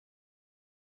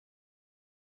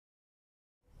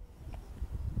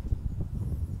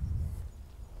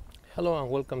Hello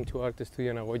and welcome to Art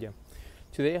Studio Nagoya.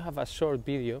 Today I have a short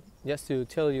video just to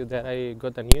tell you that I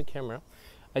got a new camera.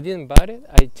 I didn't buy it,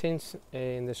 I changed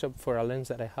in the shop for a lens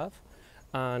that I have,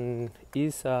 and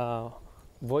it's a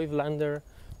VOIGTLANDER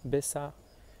BESSA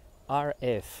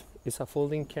RF. It's a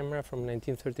folding camera from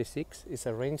 1936. It's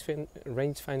a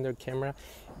rangefinder camera.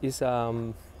 It's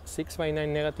 6x9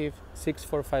 negative,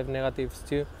 645 negatives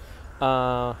too.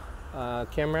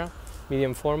 Camera,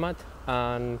 medium format,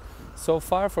 and so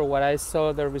far for what I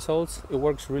saw the results, it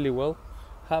works really well.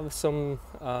 Have some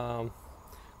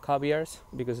caveats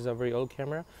because it's a very old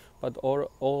camera, but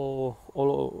overall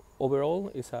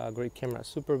it's a great camera,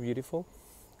 super beautiful.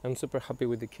 I'm super happy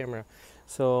with the camera.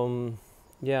 So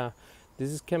yeah,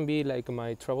 this can be like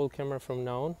my travel camera from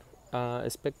now on.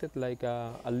 Expected like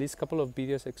at least a couple of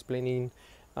videos explaining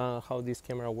how this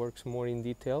camera works more in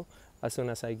detail as soon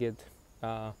as I get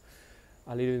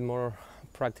a little bit more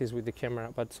practice with the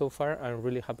camera. But so far I'm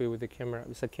really happy with the camera.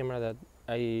 It's a camera that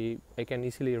I can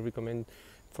easily recommend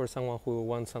for someone who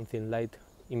wants something light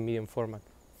in medium format.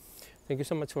 Thank you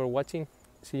so much for watching.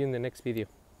 See you in the next video.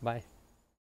 Bye.